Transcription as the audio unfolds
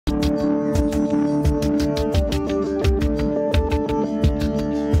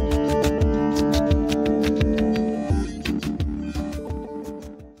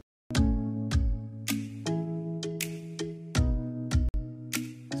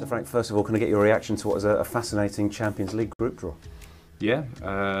Frank, first of all, can I get your reaction to what was a fascinating Champions League group draw? Yeah,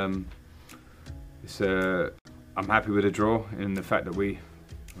 I'm happy with the draw in the fact that we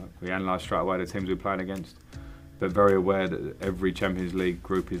analysed straight away the teams we're playing against, but very aware that every Champions League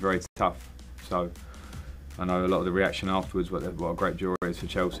group is very tough. So I know a lot of the reaction afterwards, what a great draw it is for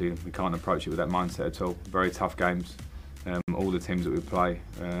Chelsea. We can't approach it with that mindset at all. Very tough games. All the teams that we play,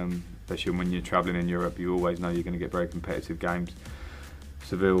 especially when you're travelling in Europe, you always know you're going to get very competitive games.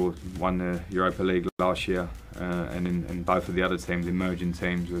 Seville won the Europa League last year, and in both of the other teams, emerging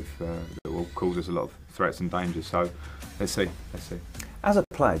teams that will cause us a lot of threats and dangers. So let's see. As a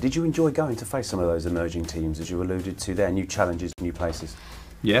player, did you enjoy going to face some of those emerging teams, as you alluded to there, new challenges, new places?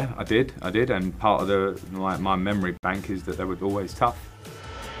 Yeah, I did, and part of my memory bank is that they were always tough.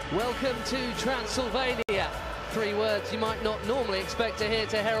 Welcome to Transylvania. 3 words you might not normally expect to hear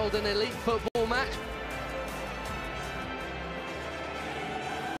to herald an elite football match.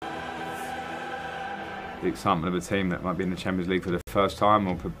 The excitement of a team that might be in the Champions League for the first time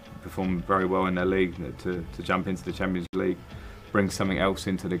or perform very well in their league to jump into the Champions League brings something else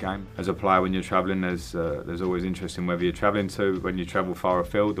into the game. As a player, when you're travelling, there's always interest in whether you're travelling to. When you travel far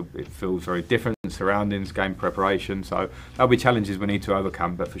afield, it feels very different, surroundings, game preparation. So there'll be challenges we need to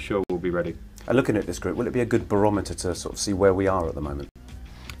overcome, but for sure we'll be ready. And looking at this group, will it be a good barometer to sort of see where we are at the moment?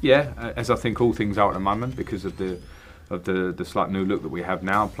 Yeah, as I think all things are at the moment, because of the slight new look that we have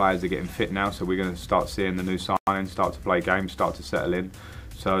now. Players are getting fit now, so we're going to start seeing the new signings start to play games, start to settle in.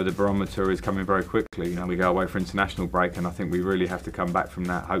 So the barometer is coming very quickly. You know, we go away for international break, and I think we really have to come back from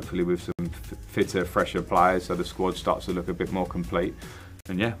that, hopefully with some fitter, fresher players, so the squad starts to look a bit more complete.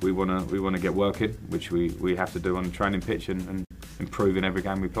 And yeah, we want to get working, which we have to do on the training pitch and improve in every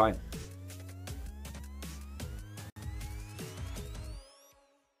game we play.